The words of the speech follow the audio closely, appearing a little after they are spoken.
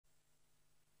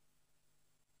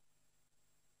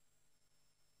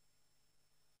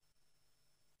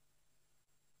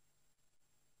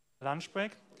lunch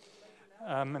break,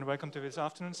 and welcome to this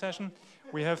afternoon session.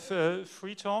 We have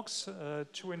 3 talks,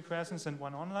 2 in presence and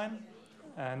 1 online,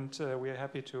 and we are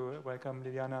happy to welcome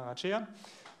Liliana ARRACHEA.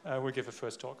 We'll give a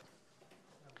first talk.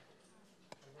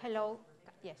 Hello.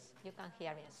 Yes, you can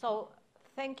hear me. So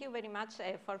thank you very much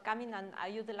for coming, and I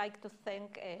would like to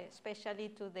thank especially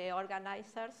to the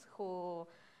organizers who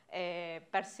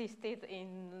persisted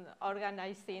in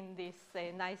organizing this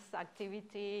nice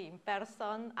activity in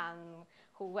person, and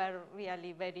who were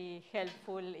really very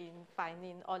helpful in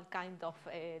finding all kinds of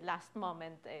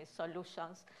last-moment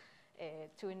solutions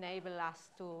to enable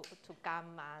us to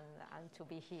come and to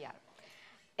be here.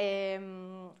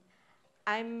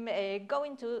 I'm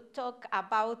going to talk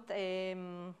about the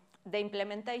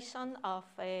implementation of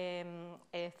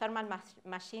thermal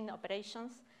machine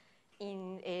operations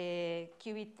in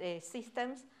qubit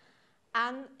systems,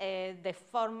 and the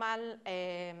formal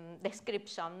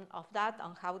description of that,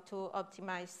 on how to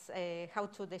optimize, how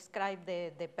to describe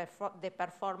the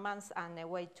performance and a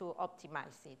way to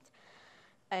optimize it.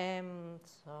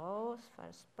 So,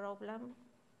 first problem.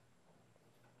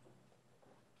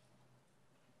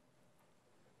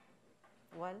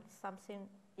 Well, something,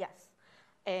 yes.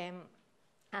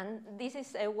 And this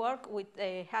is a work which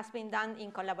has been done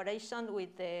in collaboration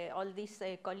with all these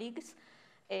colleagues.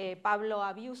 Pablo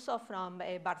Abiuso from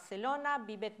Barcelona,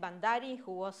 Vivek Bhandari,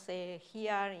 who was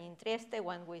here in Trieste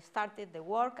when we started the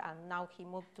work, and now he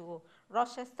moved to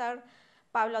Rochester.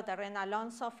 Pablo Terrena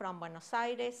Alonso from Buenos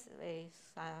Aires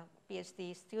is a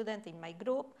PhD student in my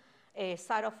group.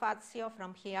 Saro Fazio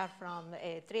from here from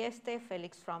Trieste,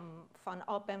 Felix von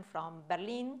Oppen from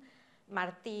Berlin,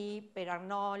 Martí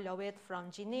Perarnaud-Lobet from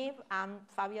Geneva, and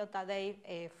Fabio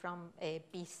Tadei from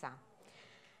Pisa.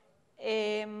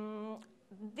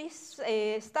 This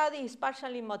study is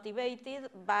partially motivated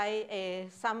by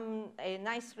some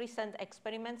nice recent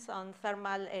experiments on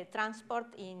thermal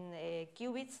transport in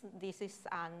qubits. This is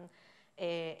an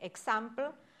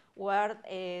example where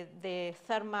the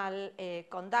thermal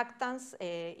conductance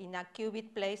in a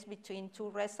qubit placed between 2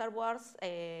 reservoirs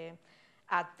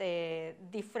at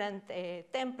different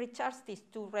temperatures. These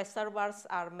 2 reservoirs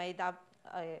are made up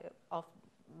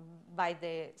by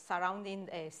the surrounding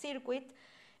circuit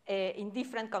in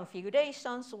different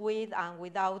configurations, with and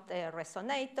without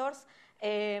resonators,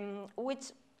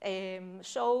 which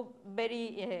show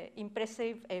very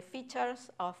impressive features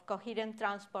of coherent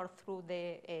transport through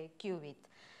the qubit.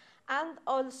 And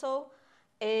also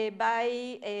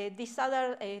by this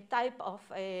other type of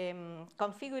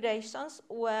configurations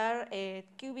where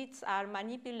qubits are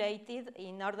manipulated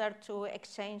in order to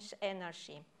exchange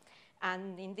energy,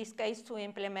 and in this case to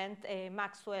implement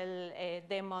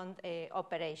Maxwell-Demond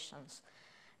operations.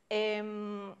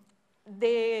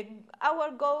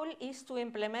 Our goal is to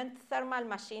implement thermal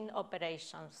machine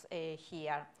operations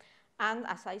here. And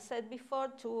as I said before,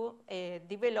 to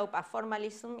develop a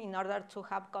formalism in order to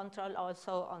have control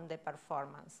also on the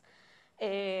performance.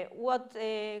 What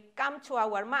came to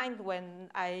our mind when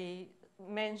I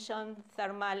mentioned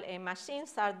thermal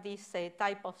machines are these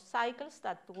type of cycles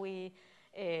that we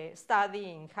study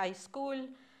in high school.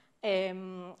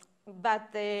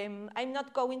 But I'm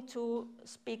not going to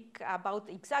speak about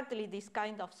exactly this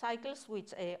kind of cycles,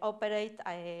 which operate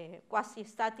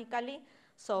quasi-statically.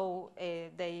 So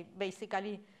they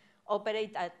basically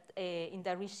operate in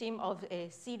the regime of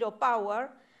 0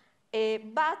 power.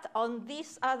 But on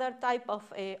this other type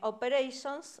of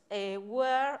operations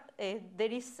where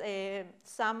there is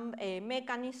some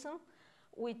mechanism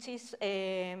which is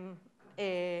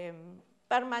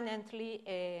permanently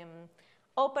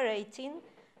operating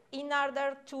in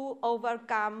order to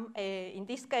overcome, in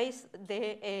this case,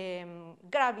 the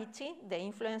gravity, the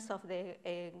influence of the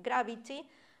gravity.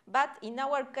 But in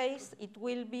our case, it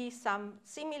will be some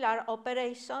similar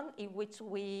operation in which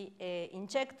we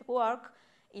inject work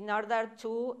in order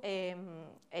to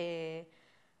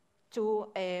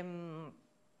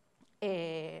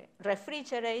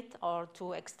refrigerate or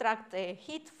to extract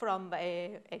heat from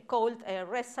a cold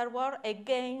reservoir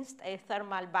against a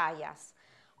thermal bias.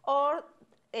 Or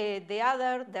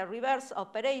the reverse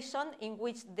operation, in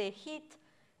which the heat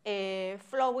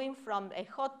flowing from a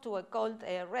hot to a cold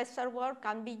reservoir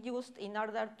can be used in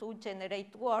order to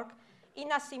generate work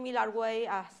in a similar way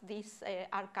as this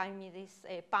Archimedes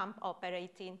pump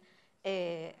operating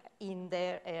in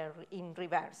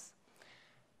reverse.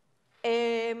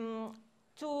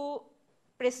 To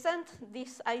present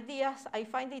these ideas, I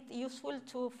find it useful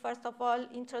to, first of all,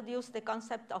 introduce the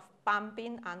concept of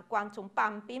pumping and quantum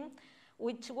pumping,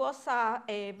 which was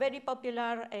a very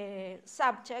popular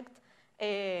subject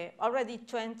already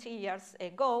 20 years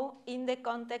ago in the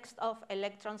context of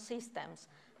electron systems.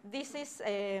 this is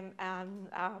a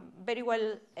very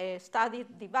well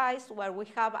studied device where we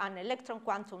have an electron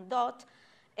quantum dot,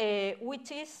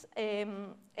 which is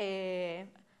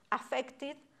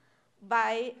affected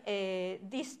by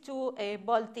these two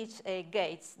voltage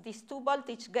gates. These two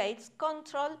voltage gates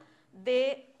control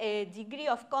the degree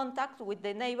of contact with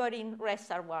the neighboring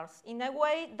reservoirs in a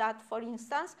way that, for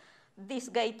instance, this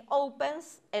gate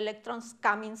opens, electrons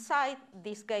come inside,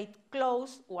 this gate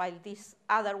closes while this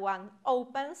other one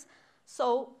opens,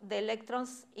 so the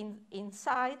electrons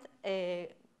inside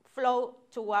flow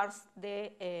towards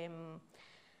the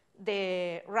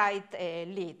right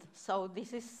lead. So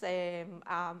this is a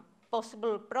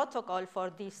possible protocol for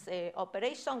this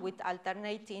operation with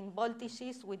alternating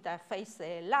voltages with a phase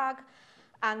lag.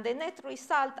 And the net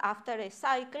result after a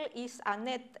cycle is a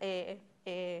net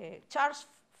charge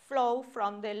flow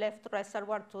from the left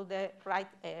reservoir to the right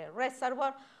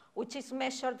reservoir, which is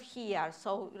measured here.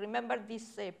 So remember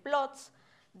these plots.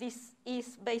 This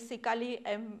is basically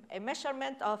a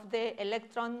measurement of the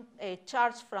electron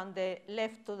charge from the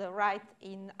left to the right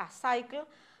in a cycle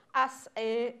as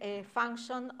a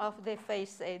function of the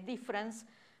phase difference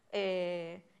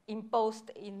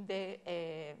imposed in the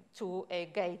two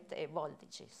gate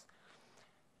voltages.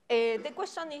 The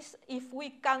question is if we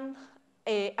can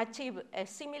achieve a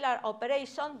similar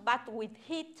operation but with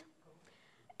heat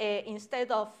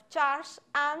instead of charge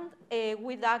and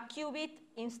with a qubit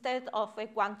instead of a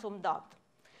quantum dot.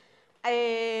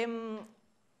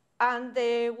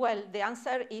 Well, the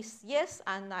answer is yes,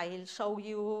 and I'll show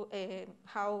you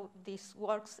how this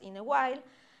works in a while.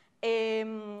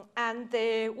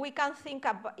 We can think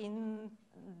about in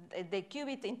the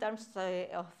qubit in terms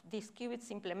of these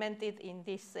qubits implemented in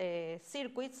these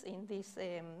circuits, in these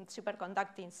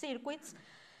superconducting circuits,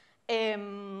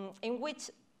 in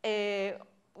which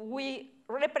we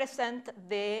represent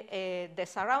the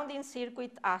surrounding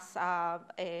circuit as a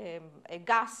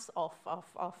gas of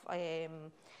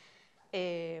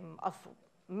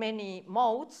many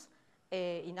modes,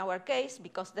 in our case,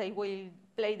 because they will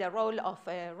play the role of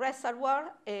a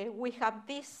reservoir. We have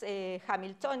this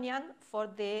Hamiltonian for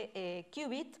the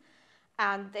qubit,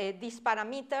 and these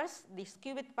parameters,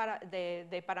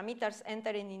 the parameters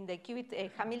entering in the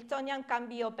qubit Hamiltonian can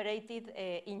be operated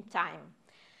in time.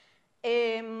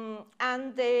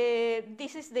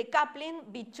 This is the coupling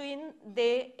between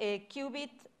the qubit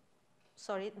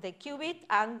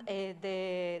and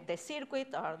the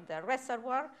circuit or the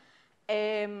reservoir,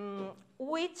 in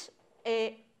which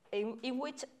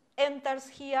enters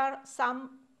here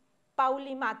some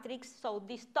Pauli matrix. So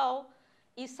this tau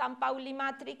is some Pauli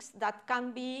matrix that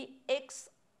can be X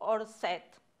or Z,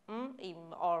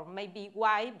 or maybe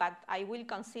Y, but I will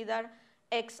consider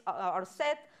X or Z,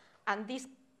 and this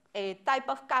type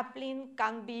of coupling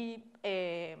can be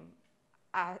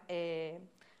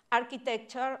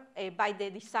architecture by the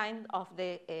design of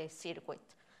the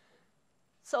circuit.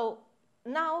 So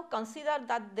now consider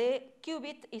that the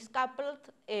qubit is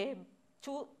coupled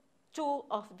to two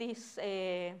of these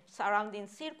surrounding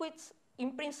circuits,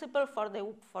 in principle for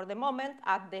the moment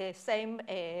at the same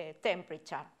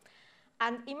temperature.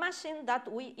 And imagine that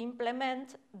we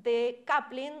implement the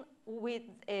coupling with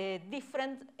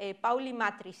different Pauli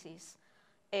matrices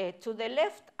to the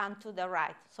left and to the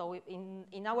right. So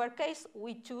in our case,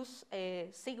 we choose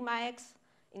sigma x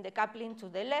in the coupling to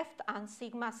the left and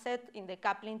sigma z in the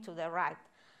coupling to the right.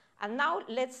 And now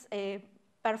let's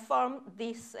perform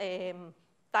this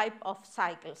type of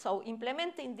cycle. So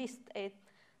implementing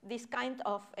this kind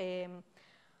of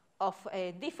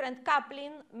different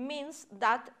coupling means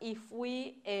that if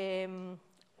we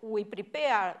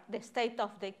prepare the state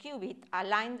of the qubit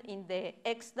aligned in the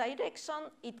x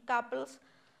direction, it couples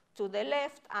to the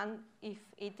left, and if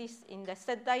it is in the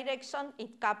z direction,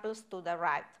 it couples to the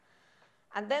right.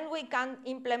 And then we can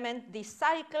implement this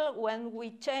cycle when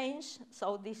we change,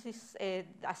 so this is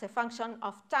as a function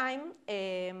of time,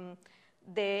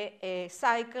 the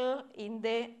cycle in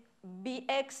the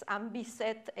Bx and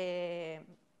Bz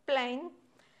plane.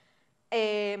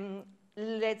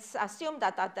 Let's assume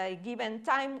that at a given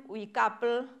time we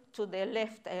couple to the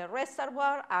left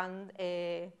reservoir, and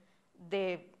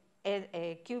the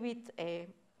qubit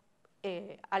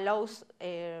allows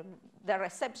the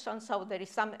reception, so there is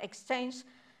some exchange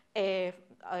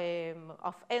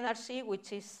of energy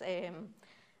which is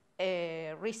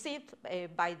received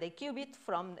by the qubit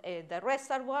from the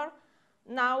reservoir.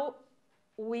 Now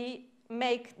we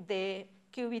make the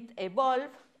qubit evolve,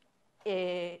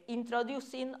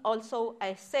 introducing also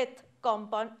a set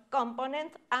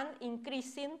component and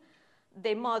increasing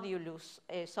the modulus,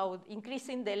 so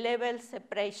increasing the level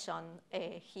separation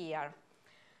here.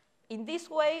 In this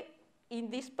way, in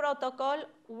this protocol,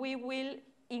 we will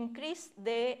increase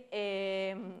the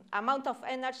amount of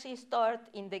energy stored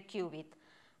in the qubit.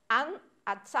 And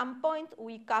at some point,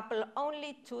 we couple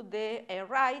only to the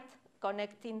right,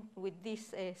 connecting with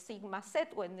this sigma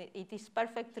set when it is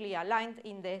perfectly aligned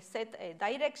in the set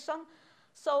direction.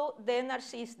 So the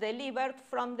energy is delivered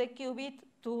from the qubit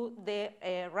to the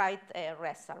right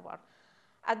reservoir.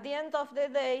 At the end of the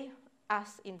day,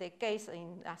 as in the case,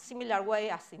 in a similar way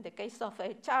as in the case of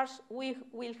a charge, we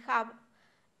will have,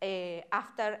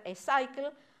 after a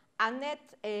cycle, a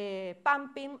net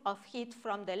pumping of heat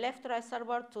from the left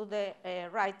reservoir to the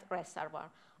right reservoir.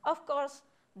 Of course,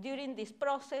 during this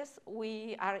process,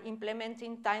 we are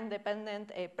implementing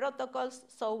time-dependent protocols,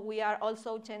 so we are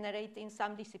also generating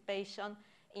some dissipation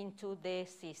into the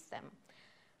system.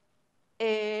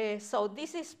 So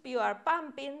this is pure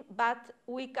pumping, but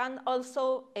we can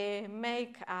also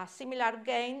make a similar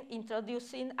gain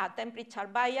introducing a temperature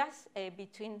bias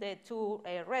between the two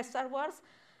reservoirs.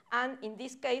 And in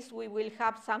this case, we will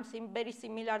have something very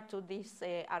similar to this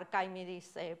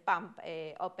Archimedes pump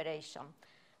operation,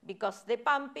 because the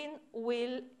pumping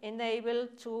will enable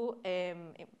to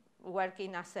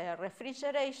working as a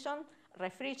refrigerator,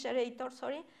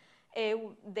 sorry.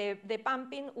 The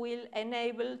pumping will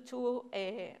enable to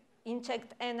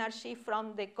inject energy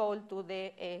from the cold to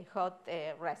the hot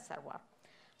reservoir.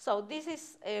 So this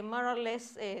is more or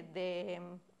less the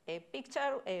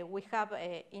picture we have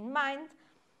in mind.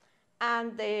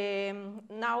 And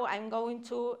now I'm going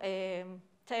to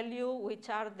tell you which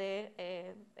are the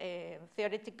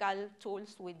theoretical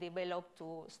tools we developed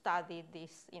to study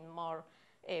this in more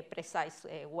precise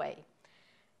way.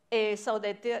 So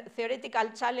the theoretical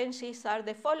challenges are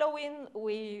the following.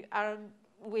 We are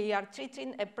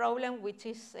treating a problem which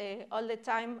is all the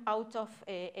time out of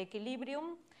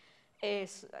equilibrium.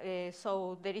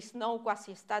 So there is no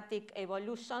quasi-static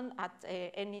evolution at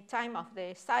any time of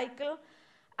the cycle.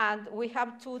 And we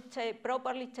have to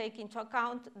properly take into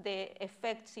account the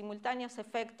effect, simultaneous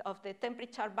effect of the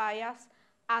temperature bias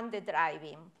and the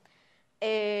driving.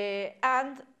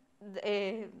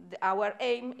 Our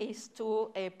aim is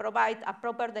to provide a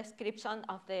proper description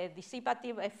of the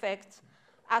dissipative effects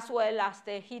as well as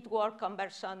the heat work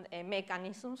conversion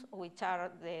mechanisms, which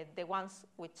are the ones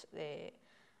which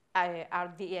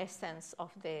are the essence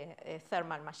of the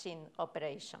thermal machine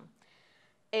operation.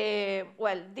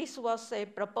 Well, this was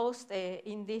proposed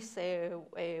in this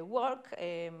work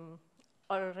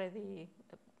already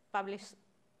published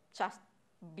just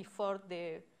before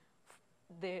the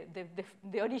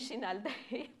original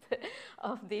date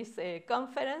of this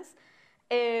conference.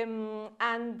 The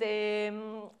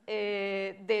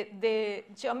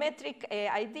geometric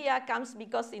idea comes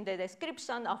because in the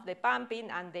description of the pumping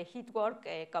and the heat work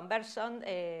conversion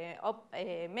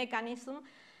mechanism,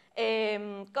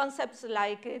 concepts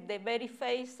like the very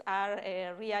phase are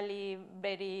really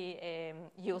very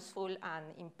useful and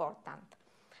important.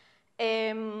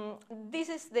 This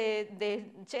is the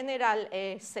general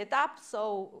setup.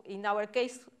 So in our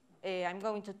case, I'm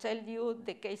going to tell you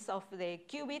the case of the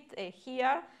qubit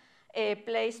here,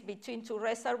 placed between two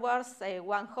reservoirs,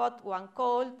 one hot, one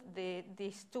cold.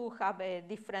 These two have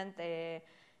different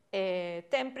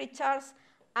temperatures,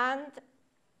 and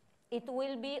it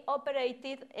will be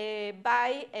operated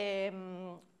by,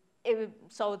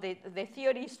 so the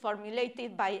theory is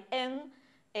formulated by n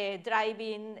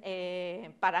driving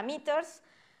parameters.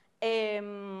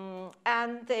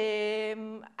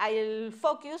 I'll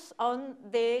focus on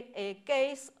the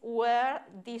case where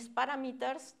these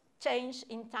parameters change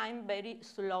in time very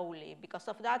slowly. Because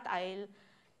of that, I'll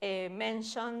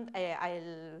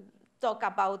talk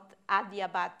about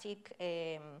adiabatic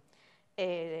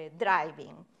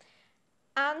driving.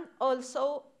 And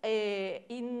also,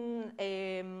 I'll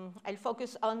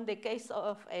focus on the case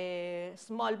of a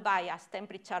small bias,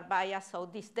 temperature bias. So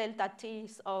this delta T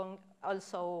is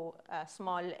also a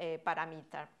small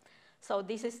parameter. So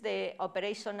this is the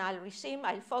operational regime.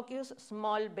 I'll focus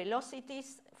small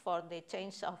velocities for the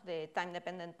change of the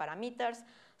time-dependent parameters,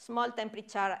 small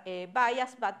temperature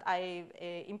bias, but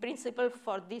in principle,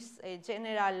 for this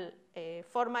general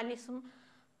formalism,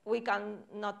 we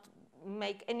cannot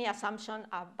make any assumption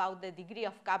about the degree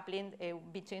of coupling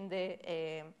between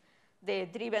the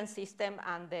driven system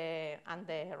and the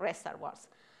reservoirs.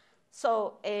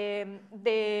 So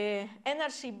the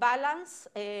energy balance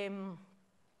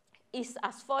is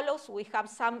as follows. We have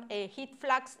some heat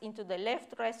flux into the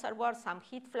left reservoir, some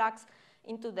heat flux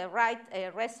into the right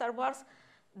reservoirs.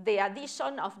 The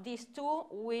addition of these two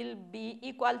will be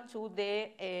equal to the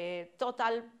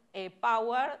total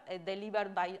power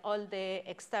delivered by all the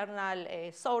external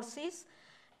sources.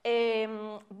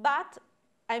 But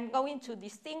I'm going to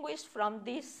distinguish from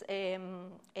this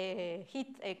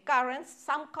heat currents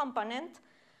some component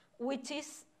which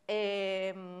is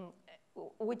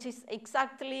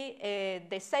exactly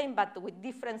the same but with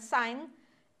different sign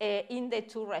in the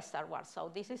two reservoirs.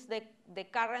 So this is the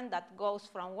current that goes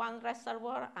from one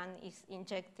reservoir and is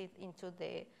injected into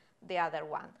the other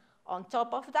one. On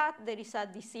top of that, there is a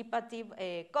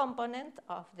dissipative component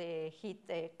of the heat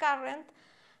current,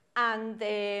 and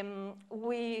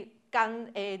we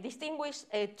can distinguish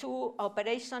two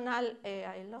operational,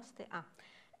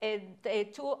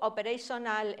 two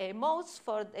operational modes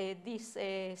for this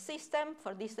system,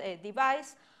 for this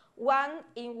device. One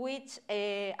in which,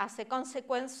 as a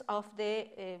consequence of the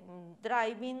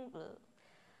driving,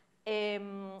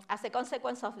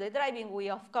 we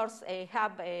of course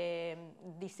have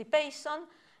dissipation,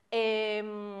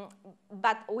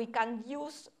 but we can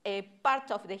use a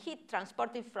part of the heat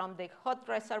transported from the hot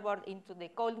reservoir into the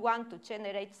cold one to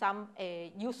generate some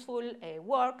useful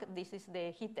work. This is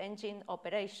the heat engine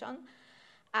operation.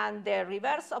 And the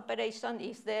reverse operation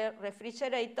is the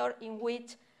refrigerator, in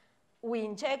which we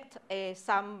inject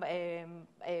some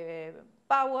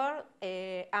power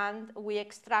and we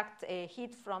extract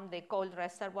heat from the cold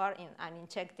reservoir and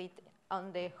inject it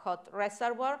on the hot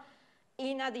reservoir,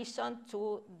 in addition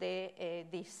to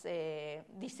this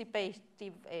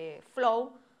dissipative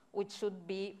flow, which should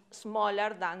be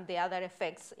smaller than the other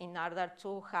effects in order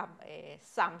to have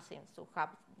something, to have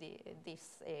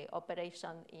this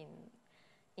operation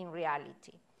in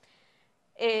reality.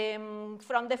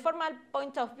 From the formal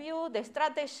point of view, the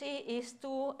strategy is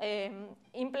to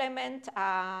implement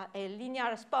a linear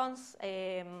response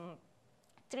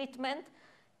treatment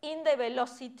in the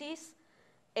velocities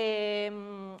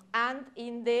and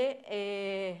in the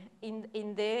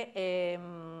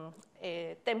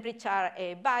temperature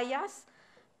bias,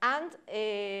 and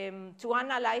to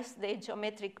analyze the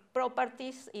geometric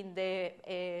properties in the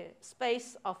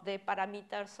space of the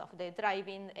parameters, of the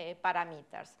driving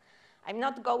parameters. I'm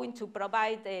not going to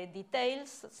provide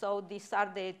details, so these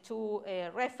are the two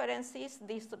references.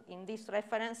 In this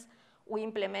reference, we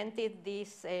implemented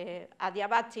this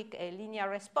adiabatic linear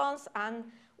response,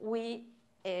 and we,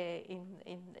 in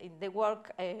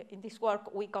this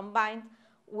work, we combined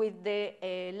with the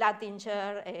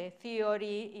Latinger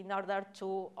theory in order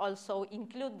to also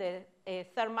include the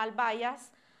thermal bias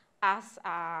as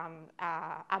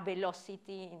a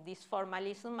velocity in this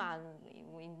formalism, and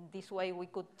in this way we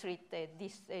could treat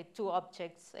these two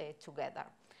objects together.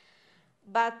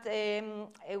 But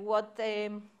what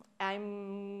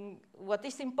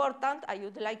is important, I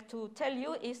would like to tell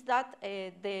you, is that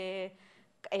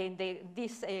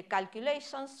these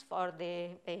calculations for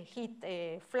the heat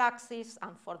fluxes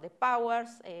and for the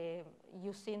powers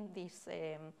using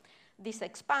these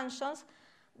expansions,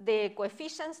 the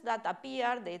coefficients that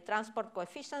appear, the transport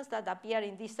coefficients that appear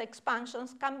in these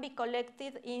expansions, can be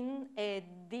collected in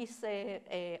this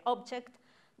object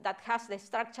that has the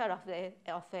structure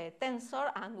of a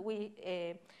tensor, and we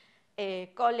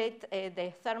call it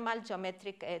the thermal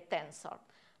geometric tensor.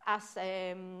 As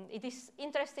it is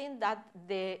interesting that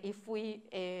if we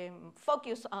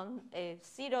focus on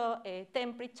zero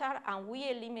temperature and we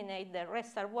eliminate the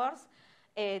reservoirs,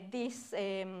 this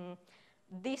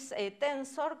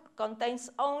tensor contains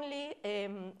only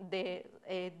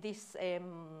this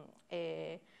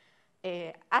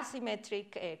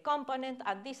asymmetric component,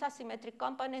 and this asymmetric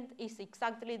component is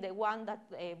exactly the one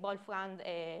that Wolfgang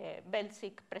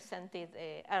Belzig presented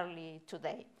early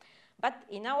today. But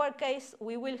in our case,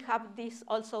 we will have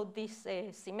also this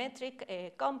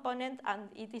symmetric component, and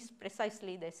it is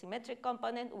precisely the symmetric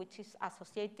component which is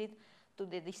associated to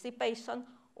the dissipation,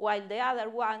 while the other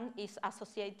one is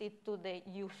associated to the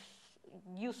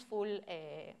useful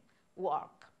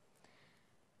work.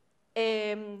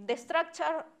 The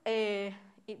structure,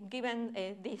 given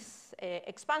these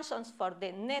expansions for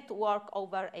the network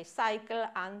over a cycle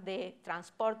and the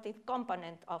transported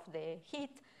component of the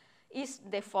heat, is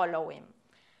the following.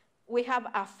 We have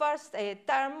a first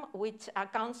term which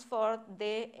accounts for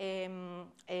the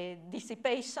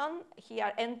dissipation.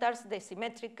 Here enters the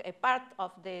symmetric part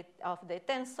of the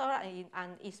tensor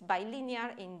and is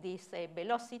bilinear in these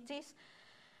velocities.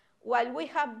 While we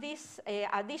have this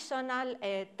additional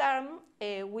term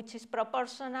which is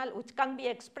proportional, which can be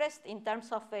expressed in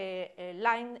terms of a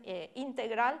line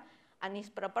integral and is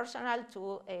proportional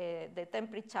to the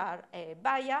temperature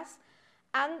bias.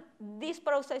 And this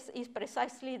process is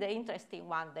precisely the interesting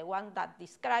one, the one that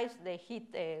describes the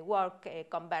heat work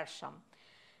conversion.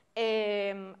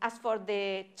 As for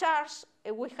the charge,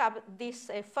 we have this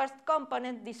first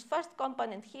component. This first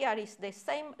component here is the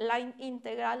same line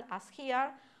integral as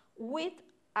here, with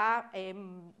a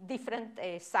different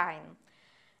sign.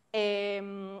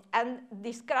 And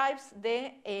describes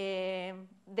the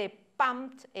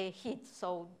pumped heat.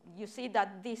 So you see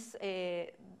that this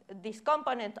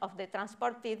component of the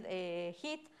transported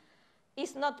heat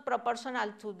is not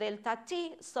proportional to delta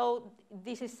T, so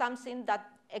this is something that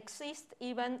exists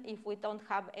even if we don't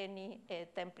have any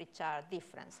temperature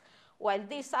difference. While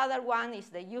this other one is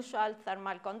the usual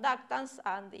thermal conductance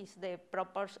and is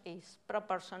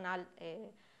proportional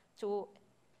to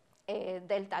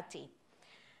delta T.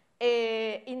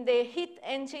 In the heat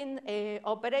engine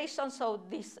operation, so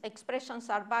these expressions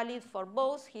are valid for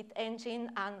both heat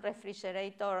engine and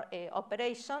refrigerator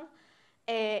operation.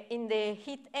 In the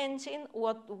heat engine,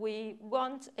 what we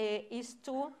want is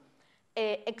to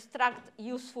extract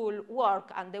useful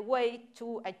work, and the way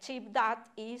to achieve that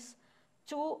is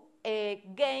to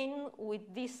gain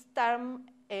with this term,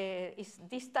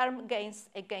 this term gains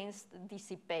against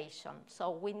dissipation.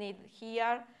 So we need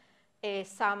here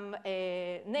some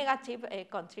negative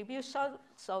contribution.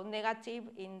 So negative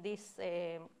in this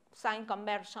sign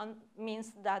conversion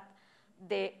means that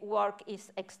the work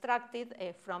is extracted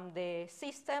from the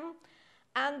system,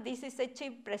 and this is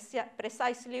achieved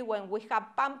precisely when we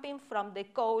have pumping from the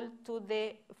cold to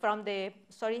the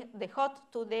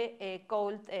hot to the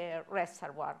cold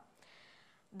reservoir.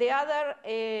 The other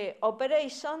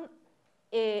operation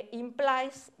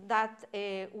implies that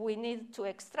we need to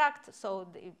extract, so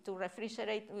to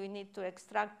refrigerate, we need to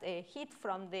extract heat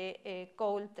from the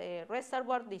cold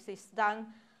reservoir. This is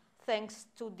done thanks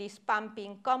to this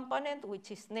pumping component, which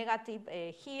is negative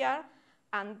here,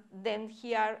 and then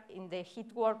here in the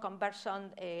heat work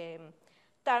conversion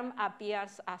term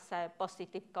appears as a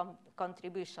positive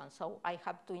contribution. So I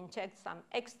have to inject some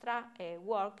extra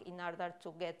work in order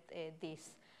to get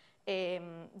this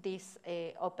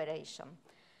operation.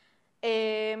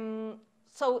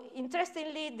 So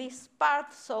interestingly, this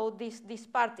part, so this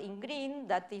part in green,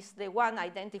 that is the one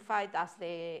identified as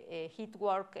the heat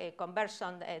work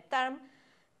conversion term,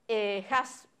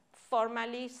 has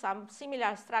formally some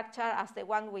similar structure as the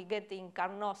one we get in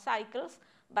Carnot cycles,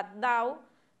 but now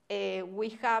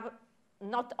we have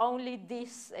not only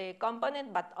this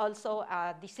component, but also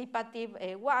a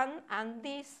dissipative one, and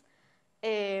this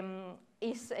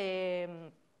is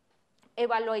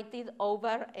evaluated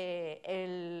over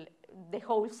the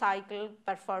whole cycle,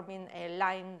 performing a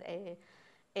line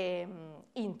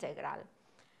integral.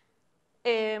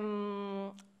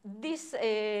 This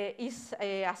is,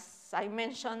 as I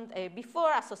mentioned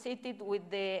before, associated with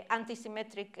the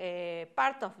antisymmetric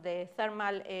part of the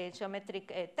thermal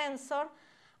geometric tensor.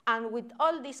 And with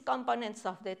all these components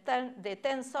of the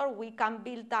tensor, we can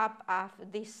build up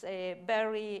this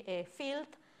Berry field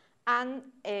and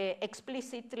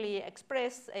explicitly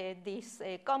express this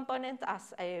component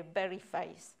as a Berry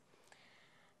phase.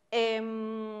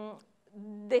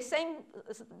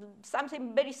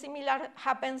 Something very similar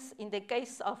happens in the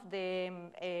case of the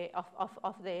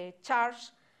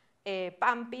charge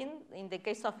pumping. In the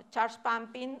case of charge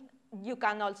pumping, you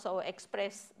can also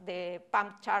express the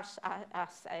pumped charge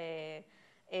as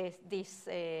this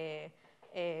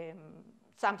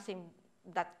something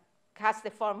that has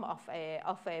the form of a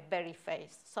Berry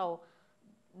phase. So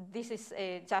this is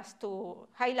just to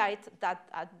highlight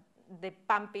that the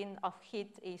pumping of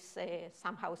heat is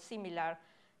somehow similar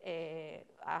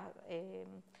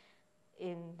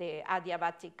in the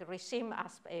adiabatic regime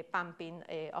as a pumping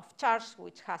of charge,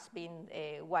 which has been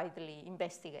widely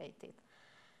investigated.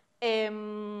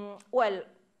 In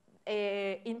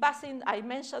passing, I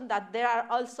mentioned that there are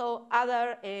also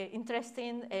other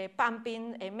interesting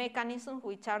pumping mechanisms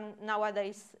which are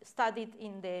nowadays studied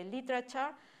in the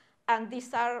literature, and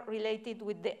these are related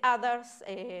with the other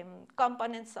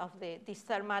components of this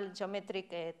thermal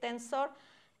geometric tensor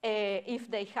if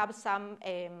they have some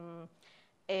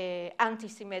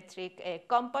antisymmetric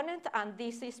component, and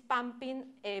this is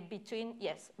pumping between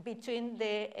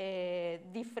the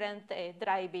different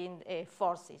driving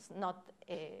forces, not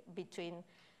between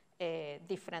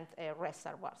different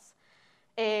reservoirs.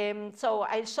 So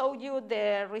I'll show you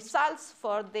the results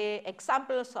for the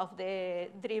examples of the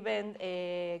driven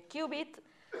qubit.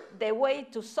 The way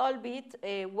to solve it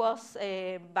was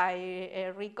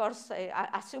by recourse,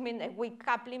 assuming a weak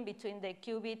coupling between the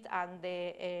qubit and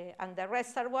the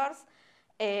reservoirs.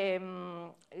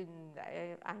 I'm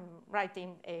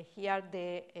writing here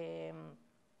the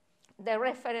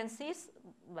references,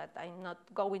 but I'm not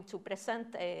going to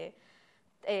present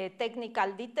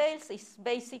technical details. Is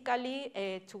basically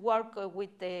to work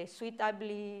with the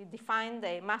suitably defined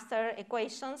master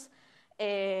equations,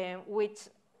 in which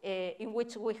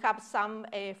we have some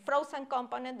frozen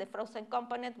component. The frozen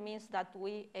component means that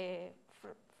we,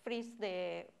 freeze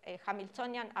the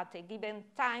Hamiltonian at a given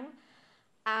time.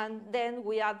 And then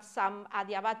we add some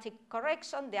adiabatic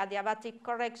correction. The adiabatic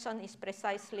correction is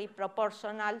precisely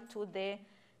proportional to the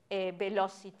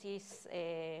velocities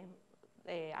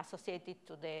associated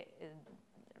to the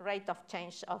rate of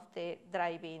change of the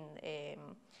driving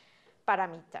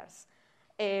parameters.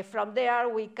 From there,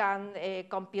 we can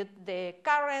compute the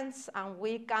currents, and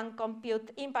we can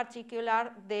compute, in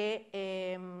particular, the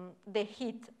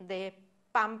heat, the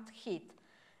pumped heat.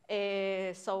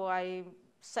 So I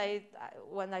said,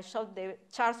 when I showed the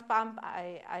charge pump,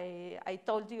 I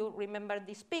told you, remember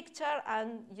this picture,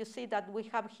 and you see that we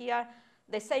have here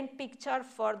the same picture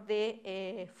for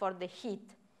the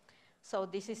heat. So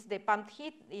this is the pumped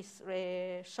heat, is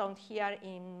shown here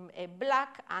in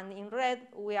black, and in red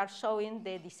we are showing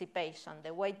the dissipation.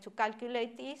 The way to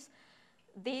calculate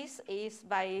this is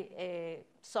by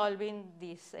solving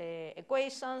these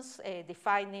equations,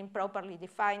 properly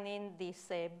defining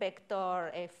this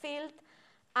vector field,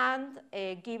 and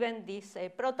given these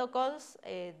protocols,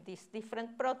 these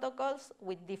different protocols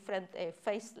with different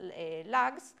phase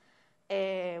lags,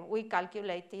 we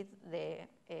calculated the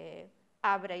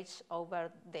average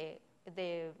over the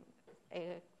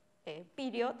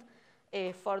period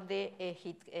for the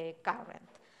heat current.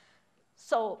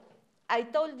 So I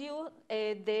told you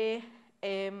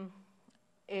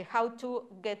how to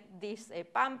get this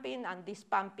pumping, and this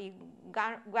pumping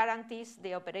guarantees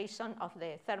the operation of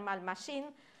the thermal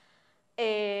machine.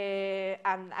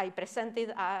 And I presented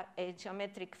a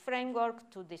geometric framework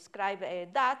to describe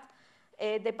that.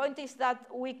 The point is that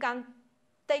we can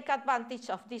take advantage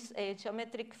of this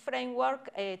geometric framework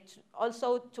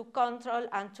also to control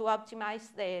and to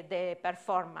optimize the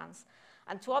performance.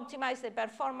 And to optimize the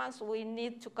performance, we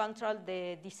need to control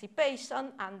the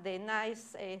dissipation, and the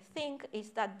nice thing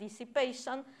is that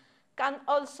dissipation can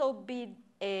also be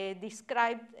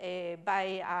described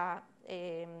by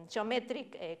a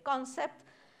geometric concept.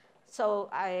 So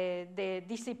the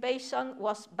dissipation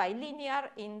was bilinear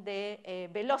in the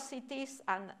velocities,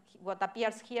 and what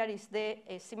appears here is the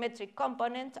symmetric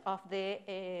component of the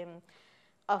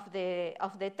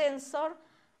tensor.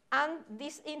 And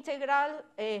this integral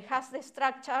has the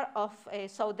structure of,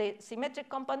 so the symmetric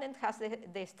component has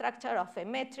the structure of a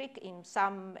metric in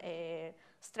some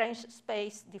strange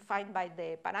space defined by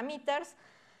the parameters.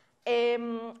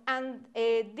 And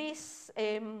this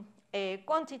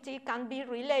quantity can be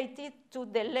related to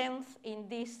the length in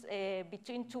this,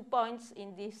 between 2 points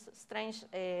in this strange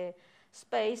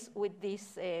space with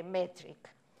this metric.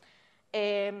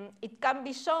 It can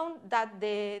be shown that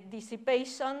the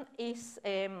dissipation is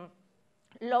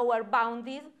lower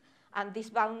bounded, and this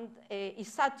bound is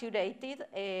saturated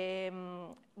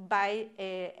by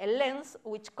a length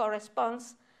which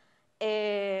corresponds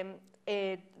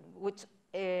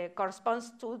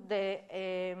to the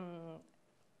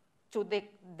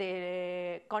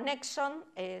connection.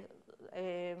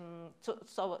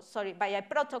 By a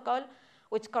protocol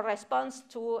which corresponds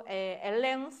to a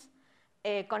length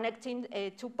connecting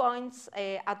 2 points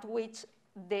at which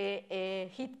the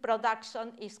heat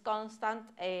production is constant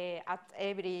at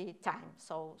every time.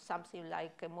 So something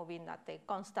like moving at a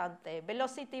constant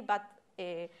velocity, but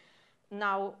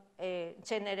now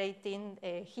generating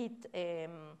heat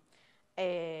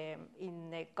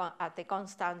at a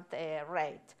constant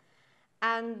rate.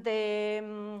 And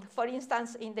for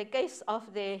instance, in the case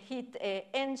of the heat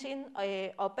engine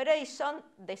operation,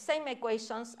 the same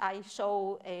equations I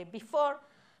showed before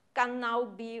can now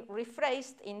be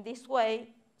rephrased in this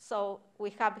way. So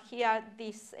we have here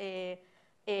this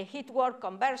heat work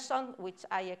conversion, which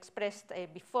I expressed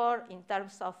before in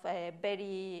terms of a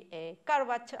very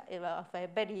curvature, of a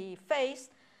very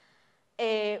phase,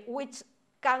 which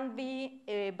can be,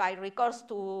 by recourse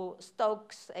to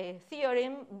Stokes'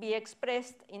 theorem, be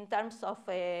expressed in terms of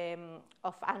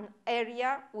an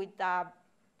area with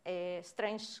a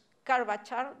strange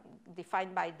curvature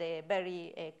defined by the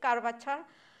Berry curvature,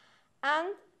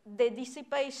 and the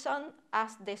dissipation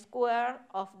as the square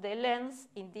of the length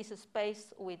in this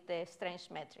space with the strange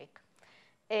metric.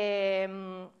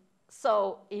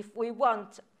 So if we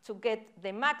want to get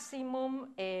the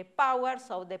maximum power,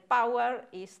 so the power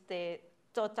is the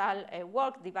total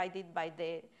work divided by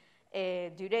the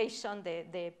duration,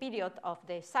 the period of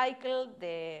the cycle.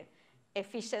 The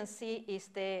efficiency is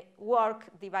the work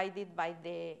divided by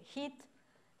the heat.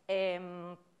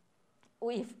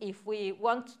 If we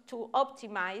want to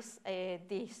optimize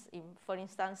this, for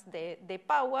instance, the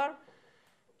power,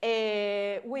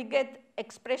 we get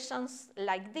expressions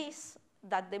like this,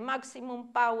 that the maximum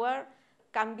power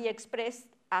can be expressed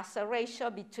as a ratio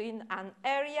between an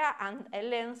area and a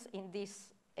length in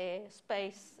this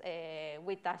space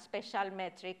with a special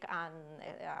metric and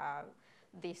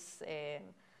this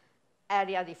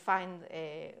area defined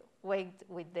weight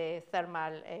with the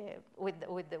thermal, with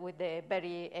the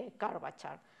very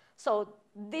curvature. So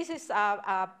this is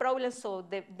a problem. So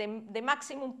the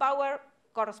maximum power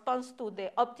corresponds to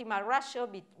the optimal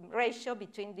ratio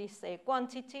between this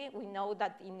quantity. We know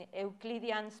that in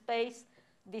Euclidean space,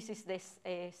 this is this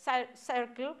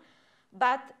circle,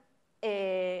 but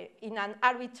in an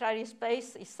arbitrary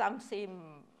space is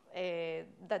something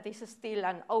that is still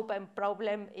an open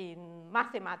problem in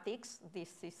mathematics.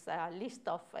 This is a list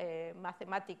of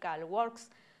mathematical works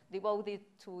devoted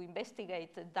to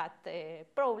investigate that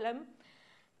problem.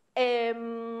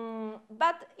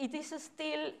 But it is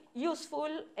still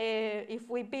useful if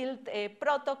we build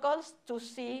protocols to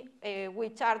see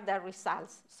which are the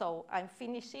results. So I'm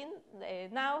finishing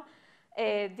now.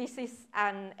 This is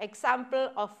an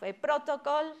example of a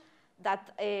protocol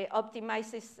that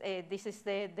optimizes, this is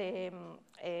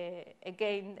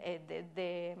again,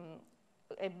 the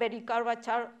very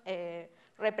curvature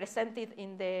represented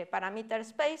in the parameter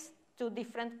space, two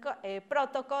different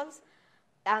protocols.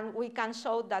 And we can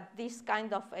show that these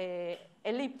kind of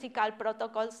elliptical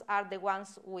protocols are the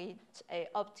ones which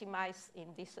optimize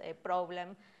in this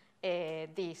problem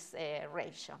this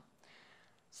ratio.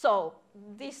 So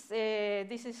this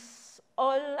is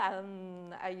all,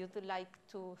 and I would like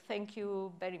to thank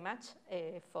you very much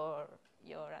for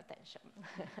your attention.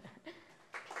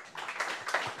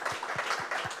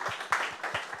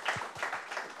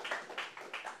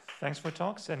 Thanks for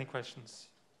talks. Any questions?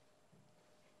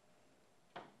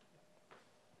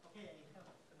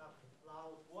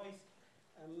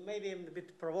 Maybe a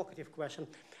bit provocative question.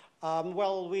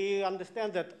 Well, we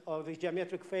understand that the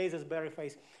geometric phase as Berry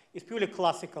phase is purely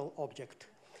classical object.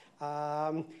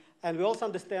 And we also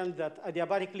understand that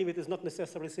adiabatic limit is not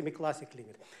necessarily semi-classic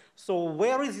limit. So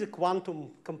where is the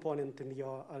quantum component in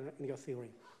your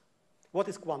theory? What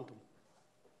is quantum?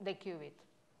 The qubit.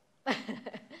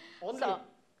 Only? So,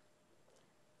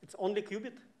 it's only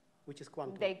qubit? Which is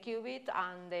quantum? The qubit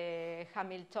and the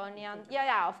Hamiltonian.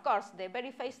 Yeah, of course. The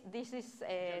Berry phase. This is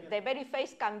the Berry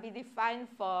phase can be defined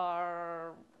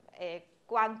for a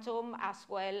quantum as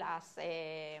well as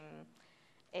a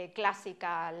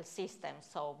classical system.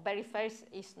 So Berry phase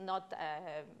is not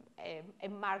a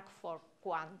mark for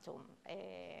quantum.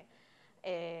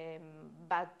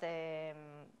 But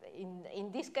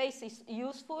in this case, it's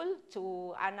useful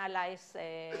to analyze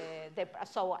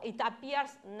so it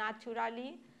appears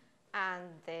naturally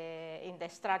and in the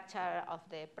structure of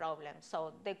the problem.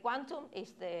 So the quantum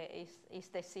is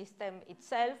the system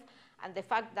itself, and the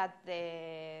fact that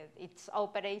it's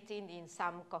operating in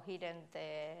some coherent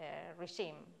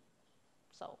regime.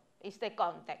 So it's the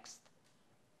context,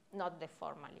 not the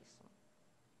formalism.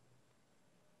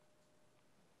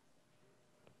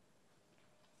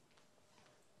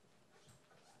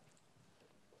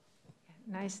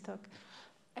 Nice talk.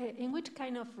 In which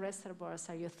kind of reservoirs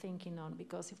are you thinking on?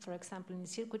 Because, if, for example, in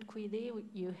circuit QED,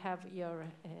 you have your,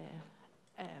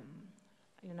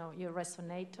 your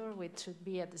resonator, which should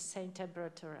be at the same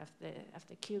temperature of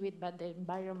the qubit, but the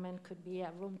environment could be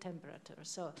a room temperature.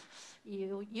 So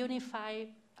you unify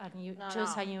and you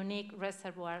choose a unique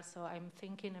reservoir. So I'm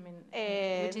thinking, which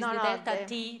is the delta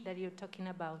T that you're talking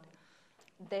about?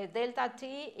 The delta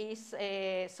T is,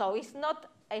 so it's not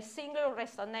a single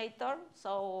resonator.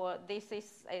 So this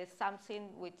is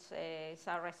something which is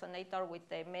a resonator with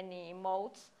many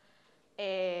modes.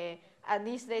 And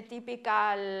it's the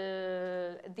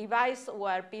typical device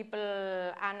where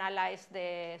people analyze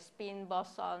the spin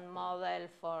boson model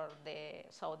for the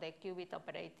qubit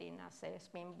operating as a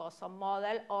spin boson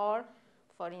model, or,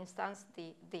 for instance,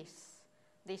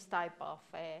 this type of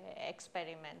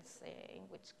experiments in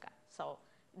which so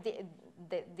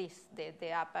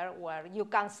the upper, where you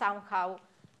can somehow,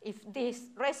 if these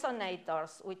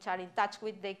resonators which are in touch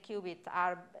with the qubit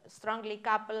are strongly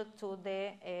coupled to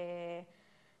the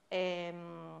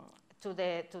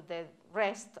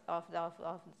rest of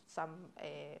some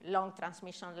long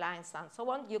transmission lines and so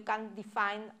on, you can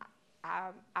define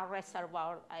a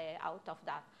reservoir out of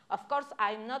that. Of course,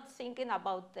 I'm not thinking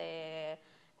about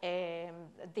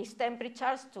these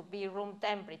temperatures to be room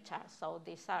temperatures. So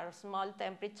these are small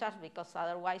temperatures because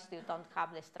otherwise you don't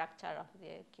have the structure of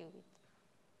the qubit.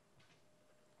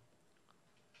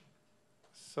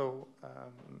 So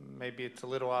maybe it's a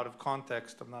little out of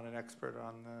context. I'm not an expert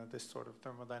on this sort of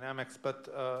thermodynamics, but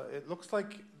it looks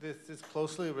like this is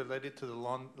closely related to the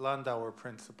Landauer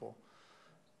principle,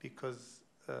 because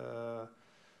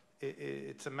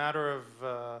it's a matter of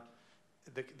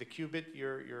the qubit.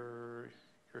 You're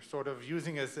you're sort of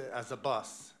using it as a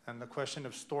bus, and the question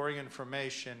of storing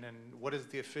information and what is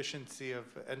the efficiency of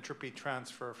entropy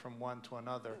transfer from one to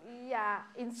another. Yeah,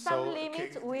 in some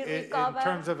limit we recover. In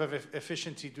terms of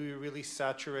efficiency, do you really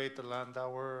saturate the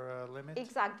Landauer limit?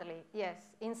 Exactly, yes.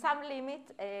 In some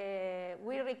limit,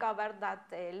 we recover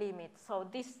that limit. So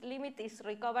this limit is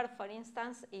recovered, for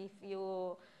instance, if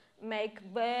you make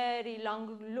very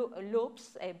long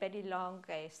loops, very long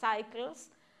cycles,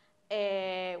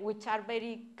 which are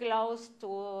very close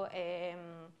to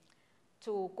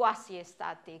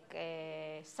quasi-static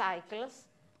cycles,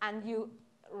 and you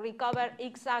recover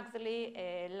exactly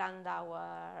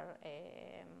Landauer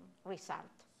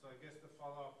result. So I guess the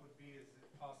follow-up would be, is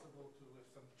it possible to, with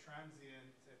some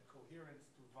transient coherence,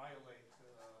 to violate?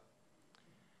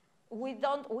 We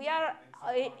don't, we are,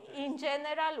 in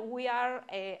general, we are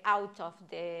out of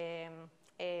the,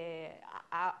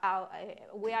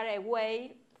 we are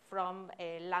away from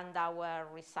a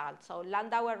Landauer result. So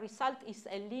Landauer result is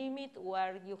a limit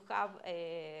where you have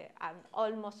an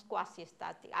almost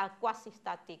quasi-static,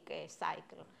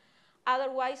 cycle.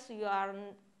 Otherwise, you are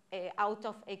out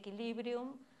of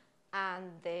equilibrium,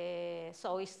 and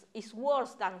so it's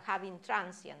worse than having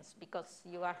transients, because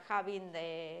you are having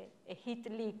a heat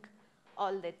leak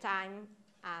all the time,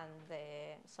 and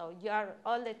so you are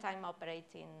all the time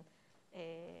operating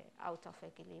out of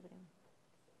equilibrium.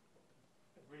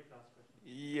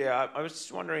 Yeah, I was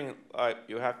just wondering,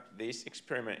 you have this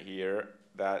experiment here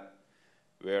that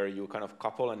where you kind of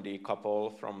couple and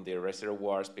decouple from the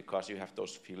reservoirs because you have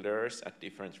those filters at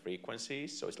different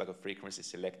frequencies, so it's like a frequency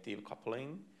selective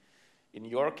coupling. In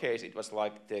your case, it was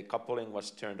like the coupling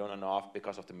was turned on and off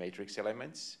because of the matrix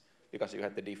elements, because you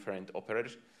had the different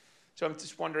operators. So I'm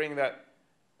just wondering that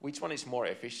which one is more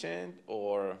efficient,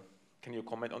 or can you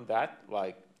comment on that,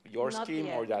 like your scheme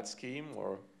or that scheme,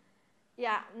 or?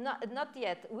 Yeah, not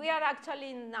yet. We are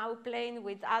actually now playing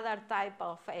with other type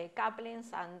of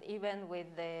couplings, and even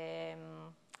with the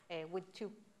with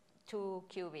two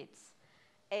qubits.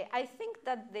 I think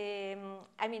that the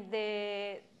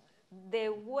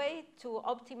way to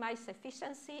optimize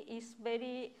efficiency is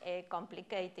very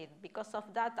complicated. Because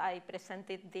of that, I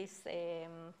presented this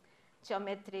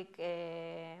geometric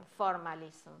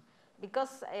formalism.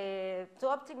 Because to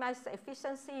optimize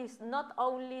efficiency is not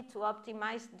only to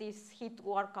optimize this heat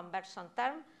work conversion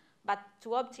term, but to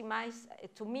optimize,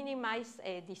 to minimize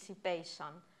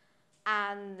dissipation.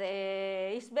 And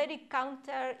it's very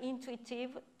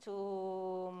counterintuitive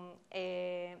to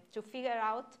figure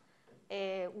out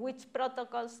which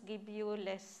protocols give you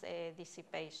less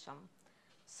dissipation.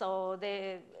 So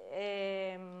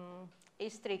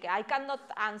it's tricky. I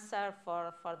cannot answer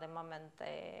for the moment.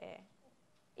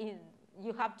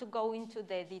 You have to go into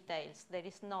the details. There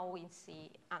is no easy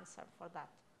answer for that.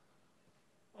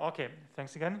 Okay,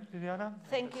 thanks again, Liliana.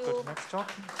 Thank you. Let's go to the next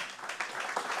talk.